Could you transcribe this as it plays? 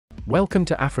Welcome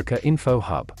to Africa Info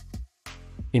Hub.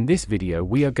 In this video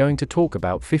we are going to talk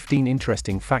about 15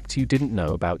 interesting facts you didn't know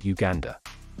about Uganda.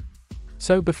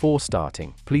 So before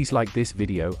starting, please like this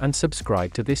video and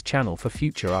subscribe to this channel for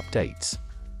future updates.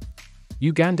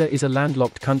 Uganda is a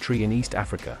landlocked country in East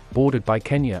Africa, bordered by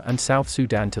Kenya and South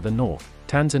Sudan to the north,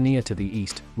 Tanzania to the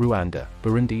east, Rwanda,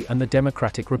 Burundi and the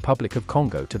Democratic Republic of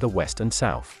Congo to the west and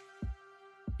south.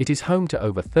 It is home to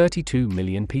over 32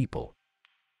 million people.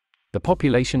 The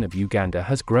population of Uganda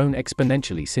has grown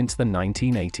exponentially since the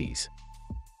 1980s.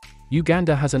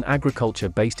 Uganda has an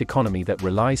agriculture-based economy that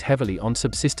relies heavily on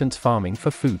subsistence farming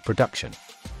for food production.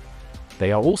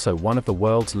 They are also one of the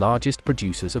world's largest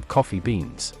producers of coffee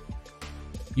beans.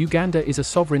 Uganda is a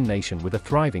sovereign nation with a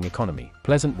thriving economy,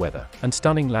 pleasant weather, and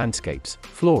stunning landscapes,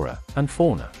 flora, and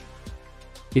fauna.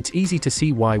 It's easy to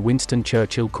see why Winston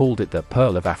Churchill called it the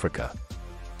Pearl of Africa.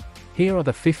 Here are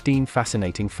the 15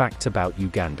 fascinating facts about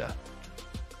Uganda.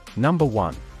 Number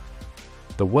 1.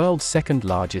 The world's second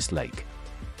largest lake.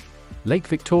 Lake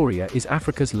Victoria is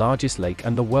Africa's largest lake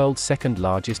and the world's second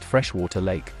largest freshwater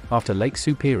lake, after Lake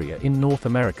Superior in North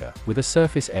America, with a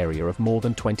surface area of more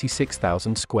than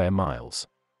 26,000 square miles.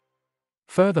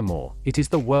 Furthermore, it is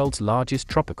the world's largest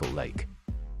tropical lake.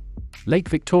 Lake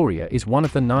Victoria is one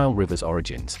of the Nile River's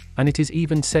origins, and it is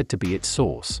even said to be its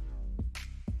source.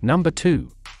 Number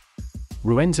 2.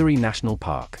 Rwenzori National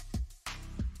Park.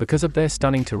 Because of their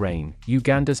stunning terrain,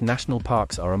 Uganda's national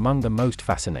parks are among the most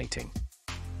fascinating.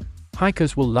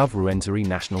 Hikers will love Rwenzori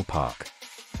National Park.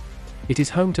 It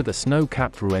is home to the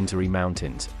snow-capped Rwenzori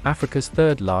Mountains, Africa's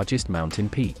third largest mountain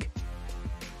peak.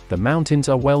 The mountains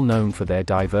are well known for their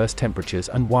diverse temperatures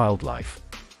and wildlife.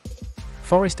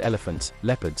 Forest elephants,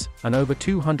 leopards, and over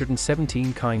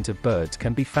 217 kinds of birds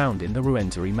can be found in the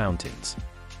Rwenzori Mountains.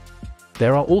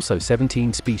 There are also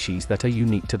 17 species that are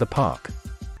unique to the park.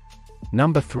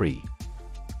 Number 3.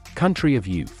 Country of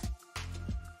Youth.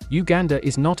 Uganda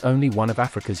is not only one of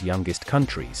Africa's youngest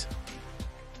countries.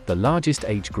 The largest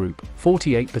age group,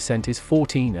 48%, is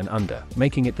 14 and under,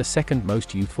 making it the second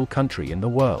most youthful country in the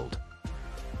world.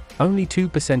 Only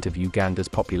 2% of Uganda's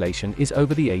population is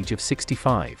over the age of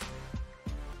 65.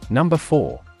 Number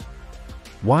 4.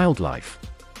 Wildlife.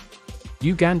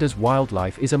 Uganda's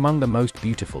wildlife is among the most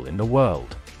beautiful in the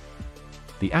world.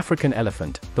 The African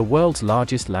elephant, the world's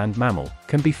largest land mammal,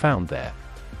 can be found there.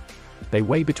 They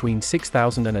weigh between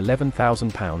 6,000 and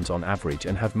 11,000 pounds on average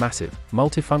and have massive,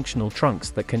 multifunctional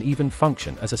trunks that can even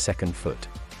function as a second foot.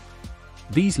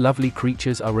 These lovely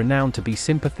creatures are renowned to be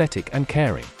sympathetic and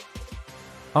caring.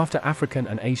 After African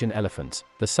and Asian elephants,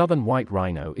 the southern white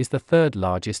rhino is the third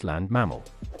largest land mammal.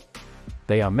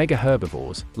 They are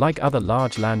megaherbivores, like other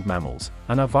large land mammals,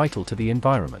 and are vital to the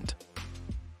environment.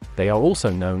 They are also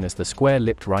known as the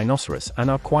square-lipped rhinoceros and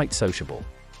are quite sociable.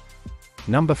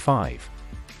 Number 5.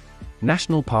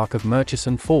 National Park of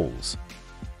Murchison Falls.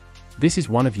 This is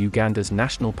one of Uganda's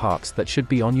national parks that should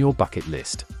be on your bucket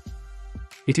list.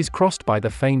 It is crossed by the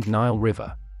famed Nile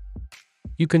River.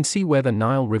 You can see where the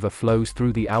Nile River flows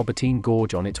through the Albertine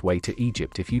Gorge on its way to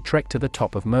Egypt if you trek to the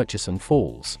top of Murchison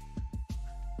Falls.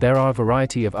 There are a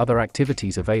variety of other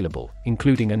activities available,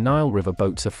 including a Nile River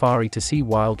boat safari to see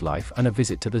wildlife and a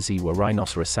visit to the Ziwa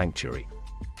Rhinoceros Sanctuary.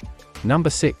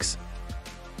 Number 6.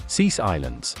 Cease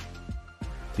Islands.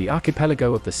 The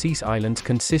archipelago of the Cease Islands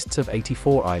consists of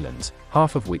 84 islands,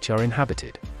 half of which are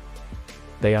inhabited.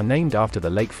 They are named after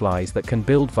the lake flies that can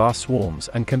build vast swarms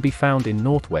and can be found in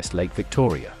northwest Lake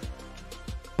Victoria.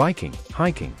 Biking,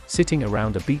 hiking, sitting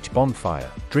around a beach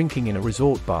bonfire, drinking in a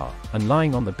resort bar, and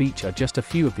lying on the beach are just a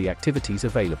few of the activities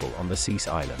available on the Cease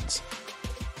Islands.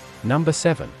 Number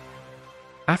 7.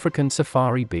 African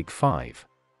Safari Big 5.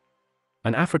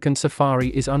 An African safari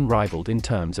is unrivaled in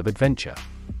terms of adventure.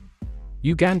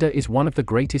 Uganda is one of the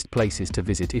greatest places to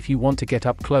visit if you want to get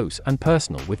up close and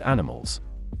personal with animals.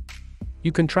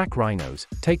 You can track rhinos,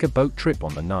 take a boat trip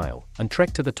on the Nile, and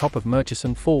trek to the top of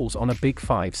Murchison Falls on a Big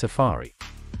 5 safari.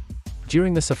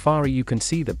 During the safari you can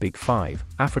see the Big 5,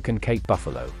 African Cape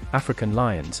buffalo, African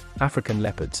lions, African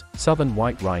leopards, southern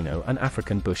white rhino and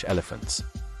African bush elephants.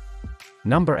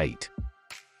 Number 8.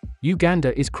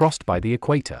 Uganda is crossed by the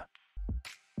equator.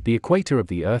 The equator of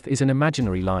the Earth is an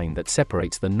imaginary line that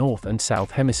separates the north and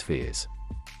south hemispheres.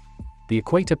 The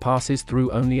equator passes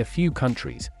through only a few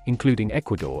countries, including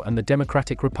Ecuador and the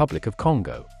Democratic Republic of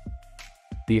Congo.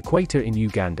 The equator in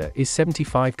Uganda is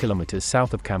 75 kilometers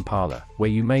south of Kampala, where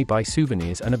you may buy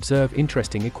souvenirs and observe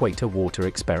interesting equator water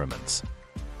experiments.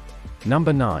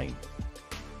 Number 9.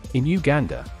 In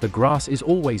Uganda, the grass is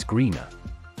always greener.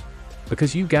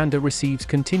 Because Uganda receives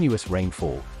continuous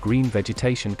rainfall, green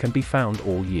vegetation can be found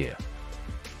all year.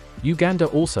 Uganda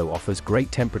also offers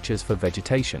great temperatures for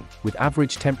vegetation, with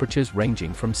average temperatures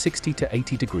ranging from 60 to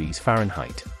 80 degrees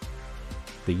Fahrenheit.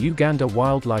 The Uganda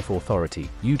Wildlife Authority,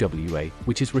 UWA,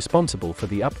 which is responsible for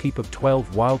the upkeep of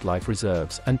 12 wildlife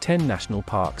reserves and 10 national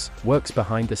parks, works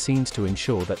behind the scenes to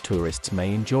ensure that tourists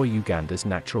may enjoy Uganda's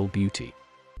natural beauty.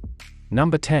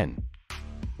 Number 10.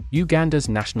 Uganda's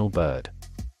national bird.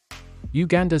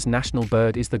 Uganda's national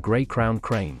bird is the grey-crowned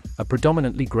crane, a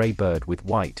predominantly grey bird with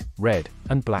white, red,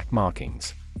 and black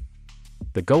markings.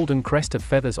 The golden crest of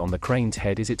feathers on the crane's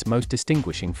head is its most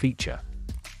distinguishing feature.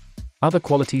 Other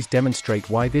qualities demonstrate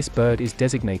why this bird is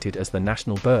designated as the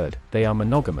national bird. They are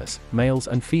monogamous, males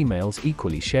and females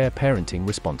equally share parenting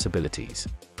responsibilities.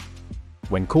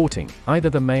 When courting, either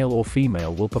the male or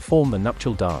female will perform the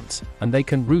nuptial dance, and they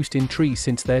can roost in trees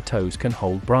since their toes can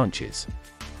hold branches.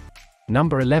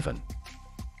 Number 11.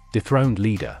 Dethroned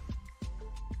leader.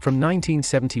 From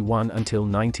 1971 until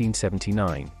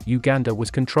 1979, Uganda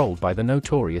was controlled by the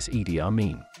notorious Idi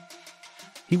Amin.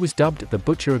 He was dubbed the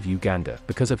Butcher of Uganda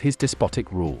because of his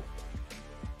despotic rule.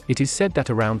 It is said that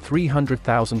around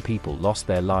 300,000 people lost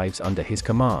their lives under his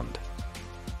command.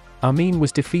 Amin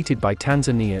was defeated by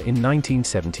Tanzania in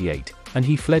 1978, and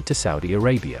he fled to Saudi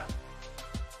Arabia.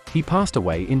 He passed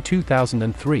away in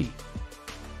 2003.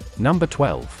 Number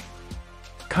 12.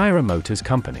 Khaira Motors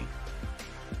Company.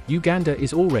 Uganda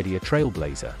is already a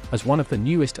trailblazer, as one of the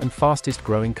newest and fastest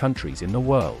growing countries in the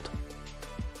world.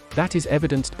 That is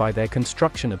evidenced by their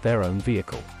construction of their own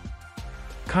vehicle.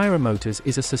 Khaira Motors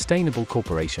is a sustainable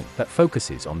corporation that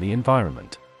focuses on the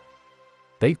environment.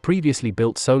 They've previously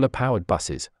built solar-powered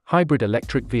buses, hybrid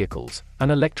electric vehicles,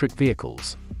 and electric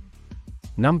vehicles.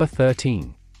 Number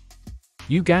 13.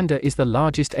 Uganda is the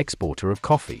largest exporter of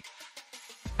coffee.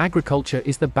 Agriculture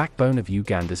is the backbone of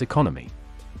Uganda's economy.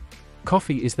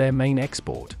 Coffee is their main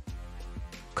export.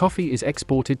 Coffee is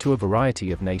exported to a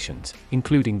variety of nations,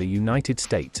 including the United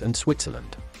States and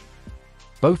Switzerland.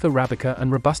 Both Arabica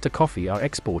and Robusta coffee are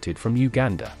exported from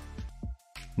Uganda.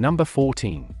 Number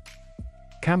 14.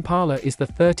 Kampala is the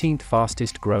 13th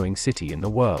fastest growing city in the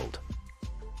world.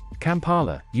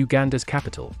 Kampala, Uganda's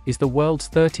capital, is the world's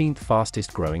 13th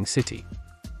fastest growing city.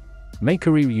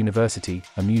 Makerere University,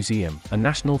 a museum, a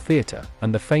national theatre,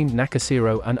 and the famed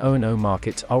Nakasero and O&O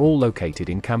markets are all located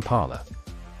in Kampala.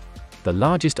 The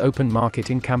largest open market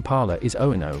in Kampala is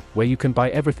O&O, where you can buy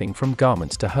everything from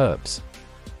garments to herbs.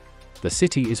 The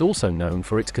city is also known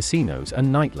for its casinos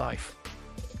and nightlife.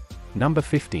 Number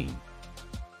 15.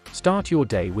 Start your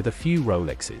day with a few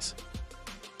Rolexes.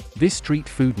 This street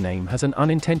food name has an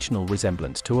unintentional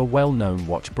resemblance to a well-known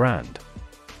watch brand.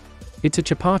 It's a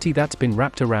chapati that's been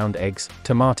wrapped around eggs,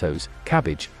 tomatoes,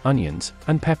 cabbage, onions,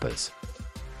 and peppers.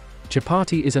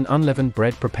 Chapati is an unleavened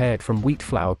bread prepared from wheat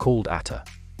flour called atta.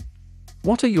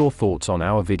 What are your thoughts on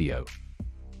our video?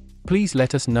 Please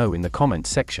let us know in the comments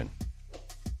section.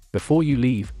 Before you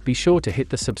leave, be sure to hit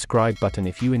the subscribe button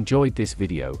if you enjoyed this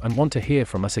video and want to hear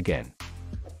from us again.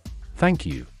 Thank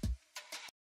you.